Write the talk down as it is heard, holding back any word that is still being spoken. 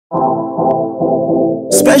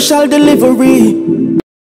Special delivery.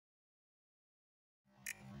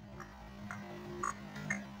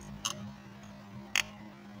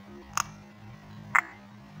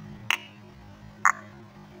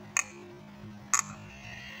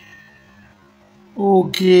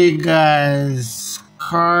 Okay guys,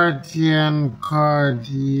 Cartian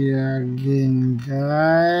again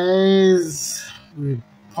guys with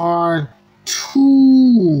part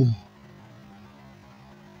 2.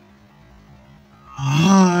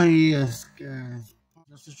 Yes guys,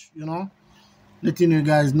 just letting you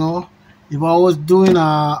guys know, if I was doing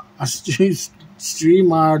a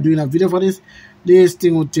stream or doing a video for this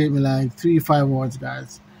thing would take me like 3-5 hours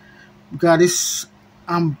guys, because this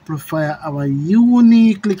amplifier have a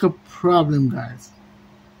unique little problem guys,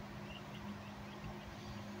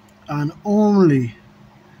 and only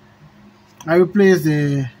I replace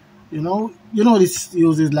the this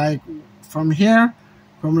uses like from here,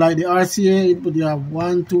 from like the RCA input, you have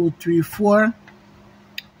 1 2 3 4.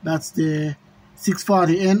 That's the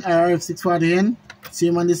 640N, IRF 640N,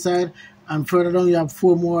 same on this side, and further down you have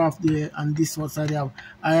 4 more of the, on this one side you have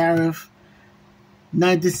IRF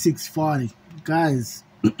 9640 guys.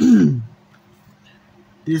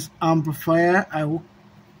 This amplifier, I will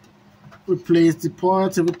replace the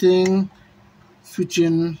parts, everything,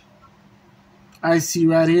 switching IC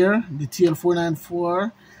right here, the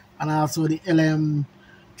TL494 and also the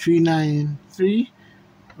LM393,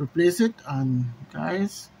 replace it, and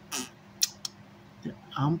guys, the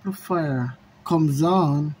amplifier comes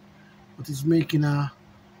on but it's making a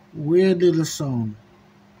weird little sound.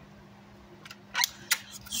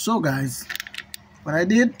 So guys, what I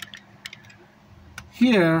did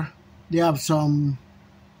here, they have some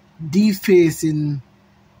defacing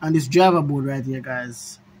on this driver board right here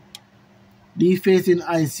guys, defacing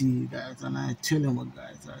IC guys, and I tell you what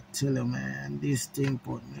guys, I tell you man, this thing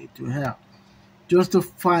put me to hell just to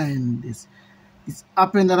find this. It's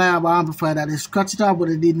happened that I have an amplifier that they scratched it off, but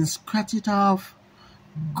they didn't scratch it off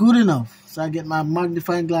good enough. So I get my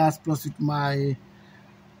magnifying glass plus with my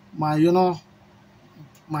my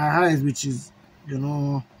eyes, which is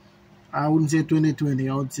I wouldn't say 20/20,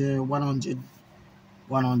 I would say 100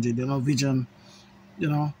 vision,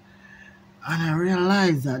 and I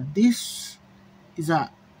realized that this is a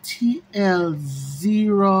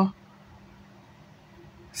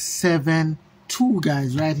TL072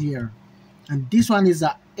 guys right here, and this one is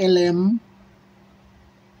a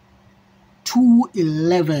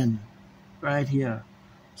LM211 right here.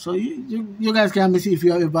 So you guys can see if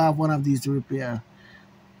you ever have one of these to repair,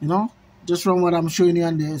 just from what I'm showing you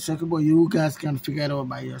on the circuit board, you guys can figure it out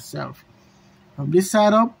by yourself. From this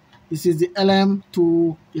side up, this is the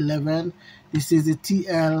LM211, this is the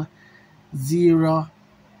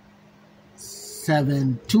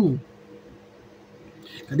TL072.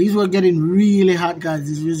 And these were getting really hot guys,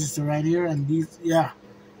 these resistors right here, and these, yeah,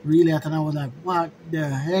 really hot, and I was like, what the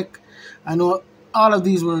heck? I know all of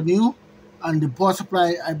these were new, and the power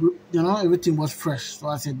supply, everything was fresh. So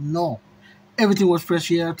I said no, everything was fresh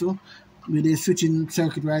here too, with the switching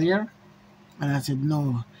circuit right here. And I said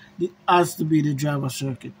no, it has to be the driver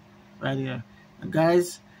circuit right here. And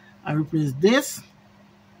guys, I replaced this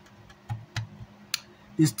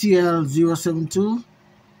TL072.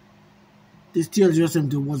 This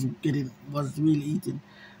TL072 was really eating,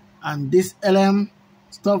 and this LM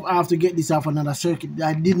stuff, I have to get this off another circuit.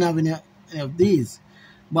 I didn't have any of these,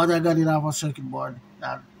 but I got it off a circuit board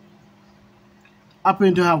that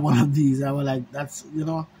happened to have one of these. I was like, that's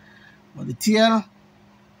but the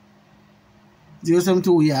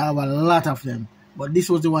TL072, yeah, I have a lot of them, but this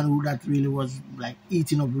was the one that really was like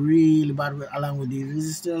eating up really bad along with these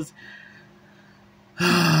resistors.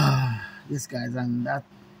 This guys, and that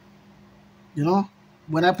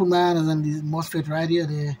when I put my hands on this MOSFET right here,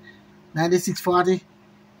 the 9640,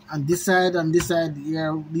 and this side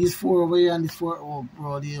here, these 4 over here and these 4, oh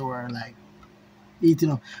bro, they were like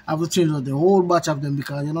eating up. I have to change out the whole batch of them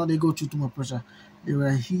because they go through too much pressure. They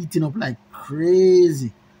were heating up like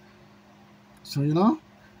crazy. So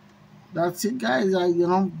that's it guys.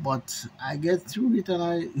 But I get through it, and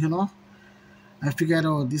I figured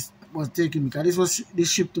out this was taken, because this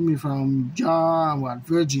shipped to me from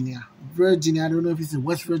Virginia. I don't know if it's in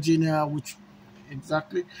West Virginia, which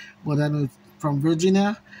exactly, but I know it's from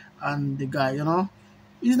Virginia. And the guy,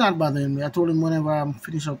 he's not bothering me. I told him whenever I'm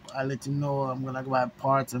finished up, I'll let him know I'm gonna buy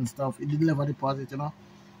parts and stuff. He didn't leave a deposit,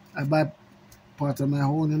 I buy parts on my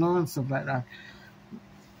own, and stuff like that.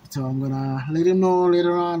 So I'm gonna let him know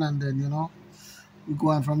later on, and then we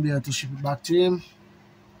go on from there to ship it back to him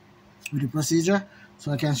with the procedure,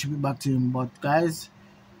 so I can ship it back to him. But guys,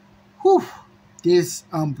 whew, This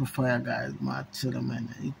amplifier, guys, my gentlemen,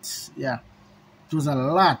 it's yeah, it was a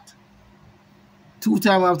lot. 2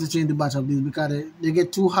 times I have to change the batch of these because they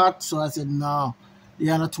get too hot. So I said no, they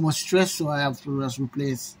are not too much stress, so I have to just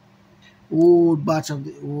replace old batch of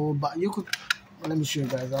the old. But you could let me show you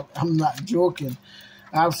guys. I'm not joking.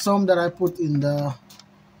 I have some that I put in the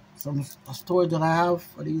some storage that I have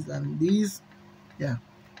for these and these. Yeah,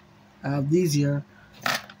 I have these here.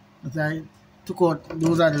 But I took out.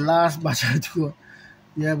 Those are the last batch I took out.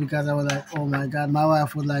 Yeah, because I was like, oh my god, my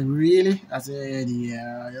wife was like, really? I said,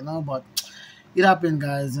 yeah, you know, but it happened,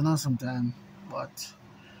 guys, you know, sometimes. But,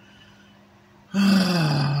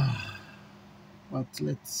 but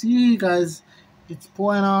let's see, guys. It's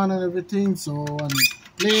pouring on and everything, so and it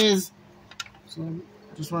plays. So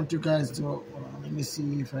I just want you guys to let me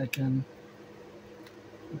see if I can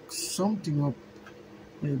hook something up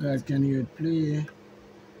where you guys can hear it play.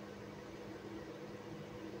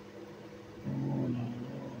 Hold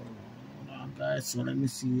on, guys. So let me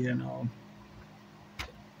see here now.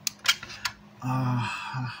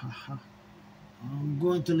 I'm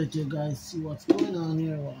going to let you guys see what's going on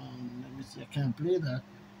here. Let me see. I can't play that.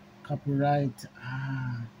 Copyright.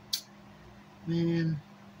 Man.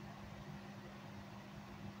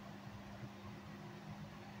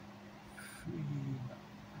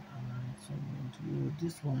 Alright, so I'm going to use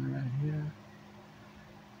this one right here.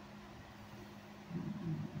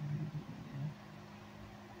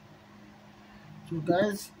 So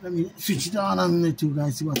guys, let me switch it on and let you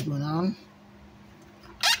guys see what's going on.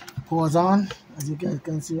 Pause on, as you guys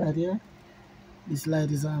can see right here. This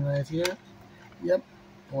light is on right here. Yep,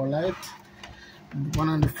 power light. And the one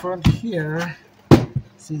on the front here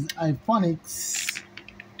says HIFONICS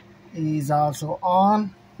is also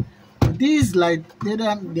on. But these lights,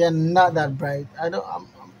 they're not that bright. I'm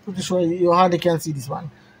pretty sure you hardly can see this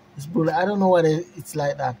one. It's blue. I don't know why it's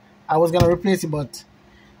like that. I was gonna replace it, but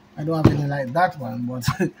I don't have any like that one. But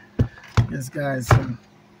yes, guys.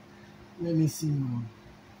 Let me see now.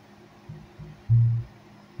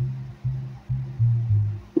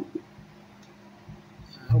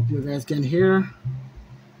 I hope you guys can hear.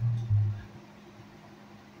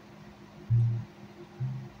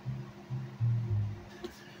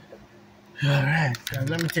 Alright, guys,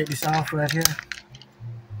 let me take this off right here.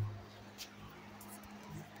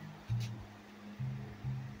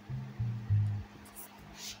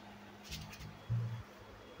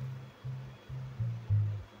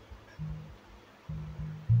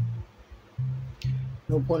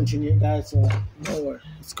 No punching it, guys, so no worry.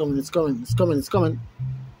 It's coming, it's coming, it's coming, it's coming.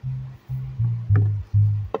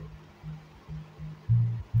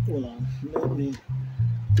 Hold on, let me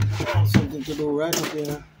find something to do right up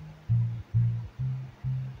here.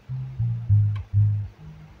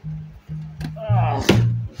 Ah,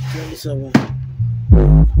 27.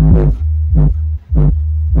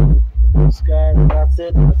 This guy, that's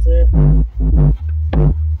it, that's it.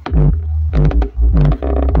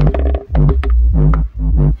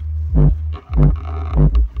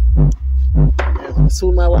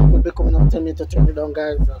 Soon my wife will be coming up telling me to turn it down,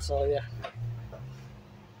 guys. So yeah.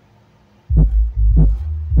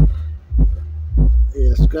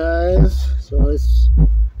 Yes, guys. So it's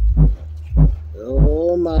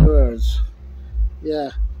oh my words.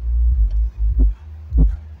 Yeah.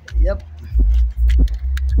 Yep.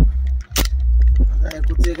 I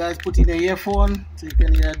could say, guys, put in the earphone so you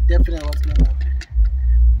can hear definitely what's going on.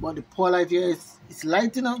 But the power light here is it's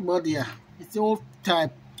lighting up, but yeah, it's the old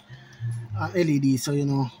type. LED, so you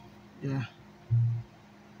know, yeah,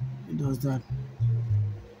 it does that.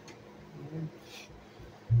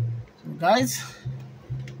 So guys,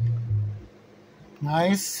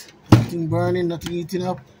 nice, nothing burning, nothing eating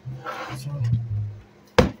up. So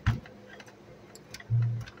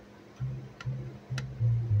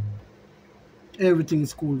everything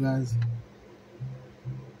is cool, guys.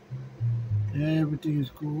 Everything is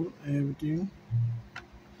cool, everything.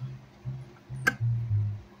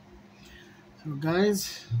 So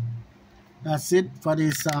guys, that's it for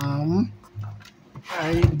this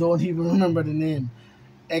I don't even remember the name.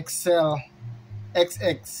 XX-ZUES.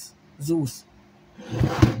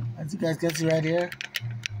 As you guys can see right here.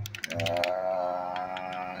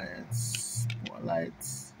 It's more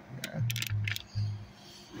lights. Yeah.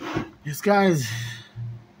 Yes, guys.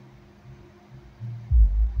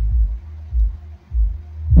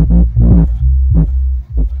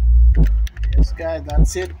 Yes, guys,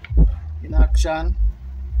 that's it. In action.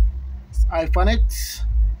 It's HIFONICS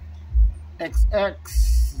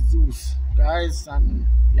XX-ZUES, guys, and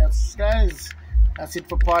yes, guys, that's it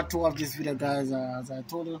for part 2 of this video, guys. As I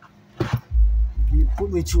told you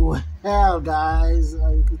put me through hell, guys.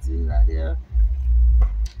 You can see right here.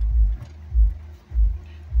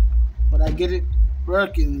 but I get it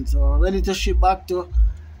working, so ready to ship back to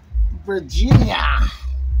Virginia.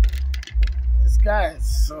 Yes,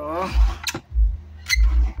 guys. So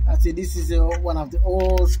that's it. This is one of the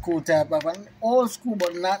old school type of an old school,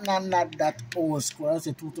 but not that old school. I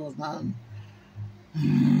say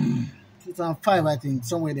 2005, I think,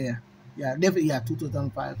 somewhere there. Yeah, definitely. Yeah,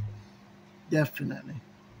 2005, definitely.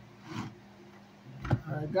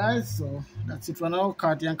 Alright, guys. So that's it for now.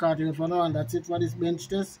 Cartier for now, and that's it for this bench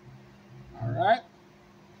test. Alright.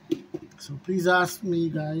 So please ask me,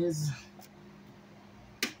 guys,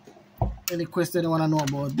 any question you want to know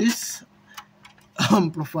about this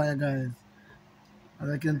amplifier, guys. As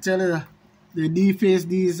I can tell you, they deface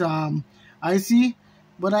these IC,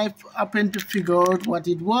 but I happened to figure out what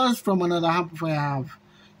it was from another amplifier I have.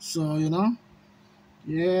 So, you know,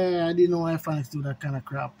 yeah, I didn't know HIFONICS do that kind of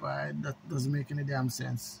crap. Right? That doesn't make any damn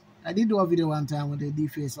sense. I did do a video one time where they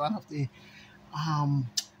deface one of the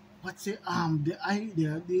what's it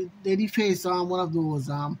they deface one of those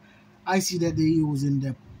IC that they use in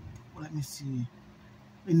the, let me see,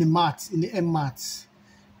 in the mats, in the M mats,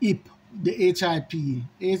 HIP, the HIP,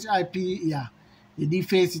 yeah, they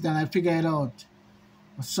deface it, and I figured it out.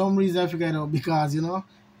 For some reason I figured it out because, you know,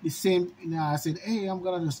 the same, you know, I said, hey, I'm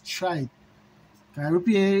gonna just try it. I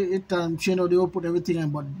repair it and change out the output, everything,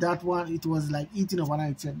 and but that one, it was like eating up, and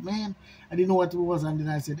I said, man, I didn't know what it was, and then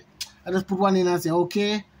I said, I just put one in and say,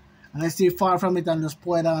 okay, and I stay far from it and just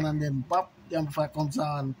pour it on, and then bop, the amplifier comes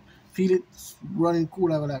on, feel it running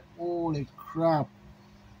cool. I was like, holy crap.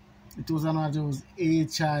 It was another, it was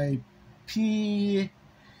HIP.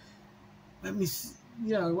 Let me see.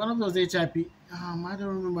 Yeah, one of those HIP. I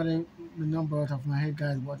don't remember the number out of my head,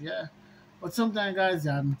 guys, but yeah. But sometimes, guys,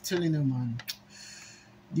 I'm telling you, man,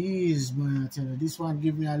 these, man, I tell you, this one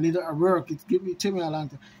give me a little work. It took me a long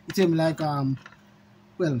time. It took me like, well,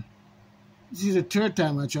 this is the third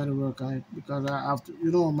time I try to work on it because I have to,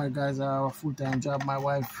 you know, my guys are a full-time job. My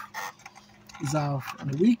wife is off on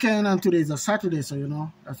the weekend, and today is a Saturday, so, you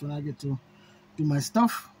know, that's when I get to do my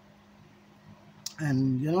stuff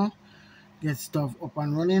and, you know, get stuff up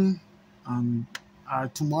and running.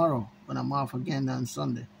 Tomorrow when I'm off again on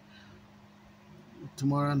Sunday.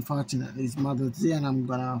 Tomorrow, unfortunately, is Mother's Day, and I'm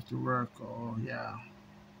gonna have to work. Oh yeah,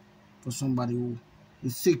 for somebody who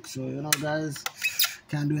is sick. So, you know, guys,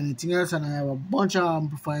 can't do anything else, and I have a bunch of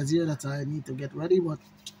amplifiers here that I need to get ready. But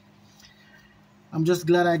I'm just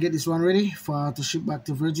glad I get this one ready to ship back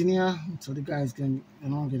to Virginia, so the guys can, you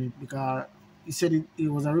know, get it, because he said it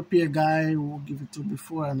was a repair guy who gave it to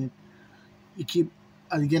before, and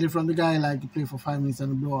I get it from the guy, like, you play for 5 minutes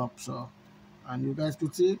and it blow up. So, and you guys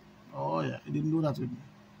could see it. Oh yeah, he didn't do that with me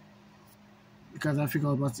because I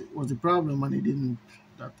figured out what was the problem, and he didn't.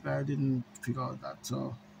 That guy didn't figure out that.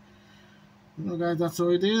 So, you know, guys, that's how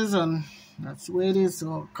it is, and that's the way it is.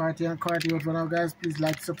 So, Cartier for now, guys. Please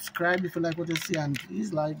like, subscribe if you like what you see, and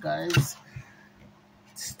please like, guys.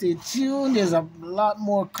 Stay tuned. There's a lot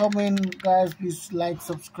more coming, guys. Please like,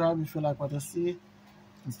 subscribe if you like what you see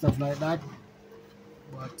and stuff like that.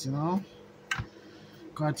 But, you know,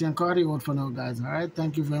 Cartier out for now, guys. Alright,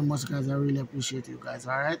 thank you very much, guys. I really appreciate you guys.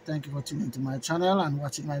 Alright, thank you for tuning into my channel and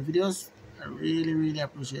watching my videos. I really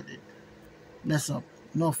appreciate it. Bless up.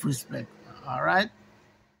 Enough respect. Alright.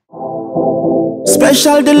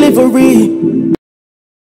 Special delivery.